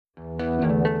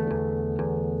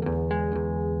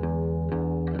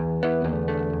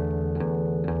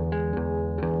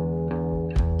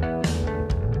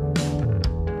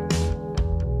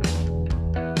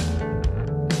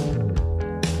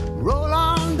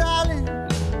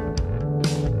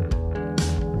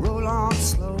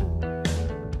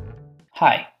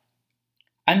Hi,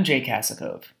 I'm Jay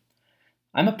Kasakov.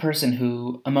 I'm a person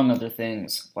who, among other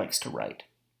things, likes to write.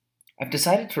 I've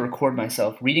decided to record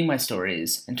myself reading my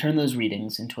stories and turn those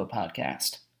readings into a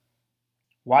podcast.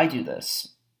 Why do this?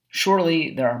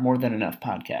 Surely there are more than enough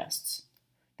podcasts.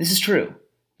 This is true.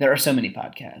 There are so many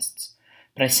podcasts.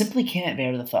 But I simply can't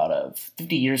bear the thought of,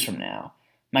 50 years from now,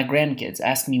 my grandkids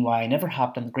asking me why I never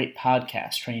hopped on the great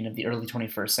podcast train of the early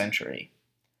 21st century.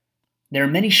 There are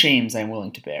many shames I am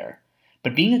willing to bear,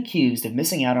 but being accused of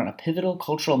missing out on a pivotal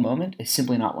cultural moment is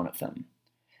simply not one of them.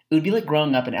 It would be like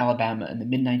growing up in Alabama in the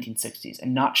mid-1960s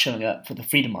and not showing up for the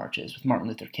freedom marches with Martin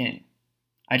Luther King.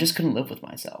 I just couldn't live with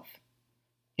myself,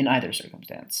 in either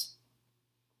circumstance.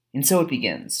 And so it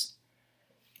begins.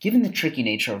 Given the tricky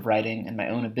nature of writing and my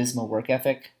own abysmal work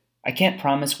ethic, I can't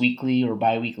promise weekly or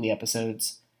bi-weekly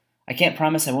episodes. I can't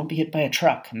promise I won't be hit by a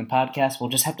truck and the podcast will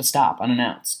just have to stop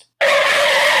unannounced.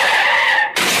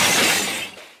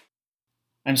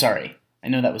 I'm sorry, I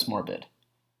know that was morbid.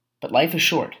 But life is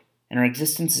short, and our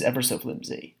existence is ever so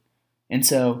flimsy. And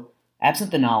so,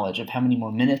 absent the knowledge of how many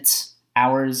more minutes,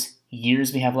 hours,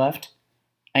 years we have left,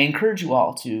 I encourage you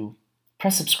all to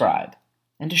press subscribe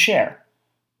and to share,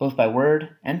 both by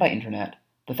word and by internet,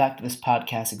 the fact that this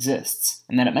podcast exists,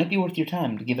 and that it might be worth your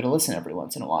time to give it a listen every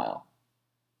once in a while.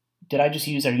 Did I just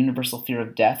use our universal fear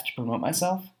of death to promote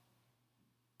myself?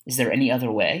 Is there any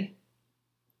other way?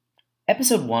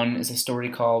 Episode 1 is a story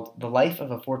called The Life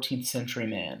of a 14th Century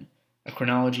Man, A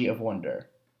Chronology of Wonder.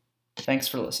 Thanks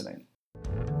for listening.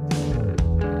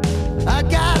 I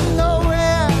got no